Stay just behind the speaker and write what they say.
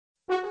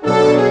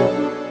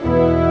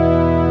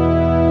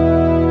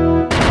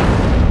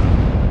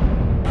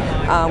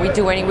We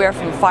do anywhere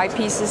from 5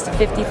 pieces to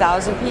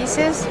 50,000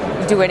 pieces.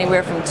 We do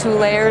anywhere from 2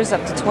 layers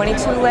up to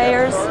 22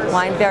 layers,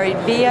 line buried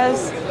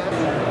vias.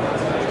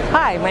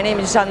 Hi, my name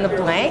is Jeanne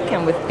LeBlanc.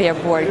 I'm with Bear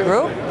Board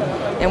Group,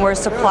 and we're a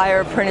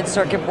supplier of printed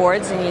circuit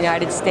boards in the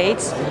United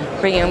States,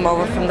 bringing them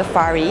over from the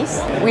Far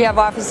East. We have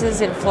offices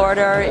in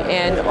Florida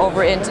and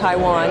over in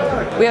Taiwan.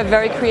 We have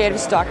very creative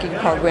stocking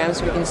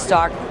programs. We can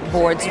stock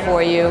boards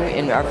for you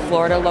in our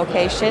Florida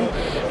location,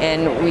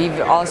 and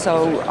we've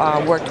also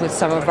worked with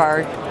some of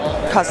our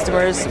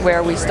customers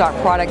where we stock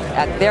product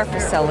at their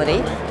facility.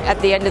 At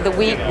the end of the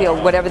week,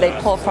 whatever they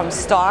pull from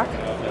stock,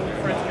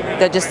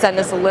 they'll just send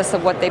us a list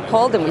of what they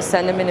pulled and we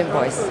send them an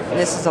invoice. And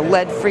this is a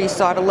lead-free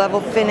solder level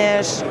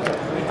finish.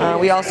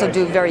 We also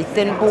do very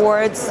thin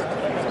boards,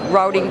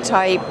 routing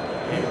type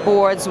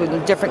boards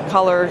with different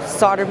color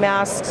solder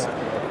masks,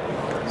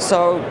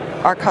 so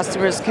our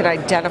customers can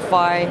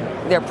identify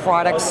their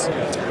products.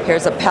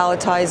 Here's a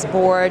palletized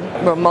board.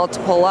 We're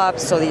multiple up,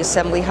 so the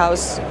assembly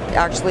house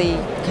actually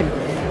can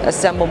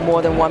assemble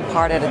more than one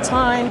part at a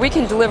time. We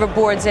can deliver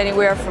boards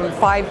anywhere from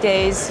 5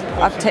 days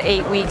up to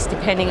 8 weeks,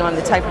 depending on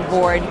the type of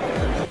board.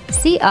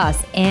 See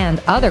us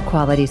and other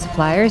quality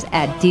suppliers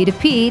at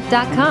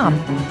d2p.com.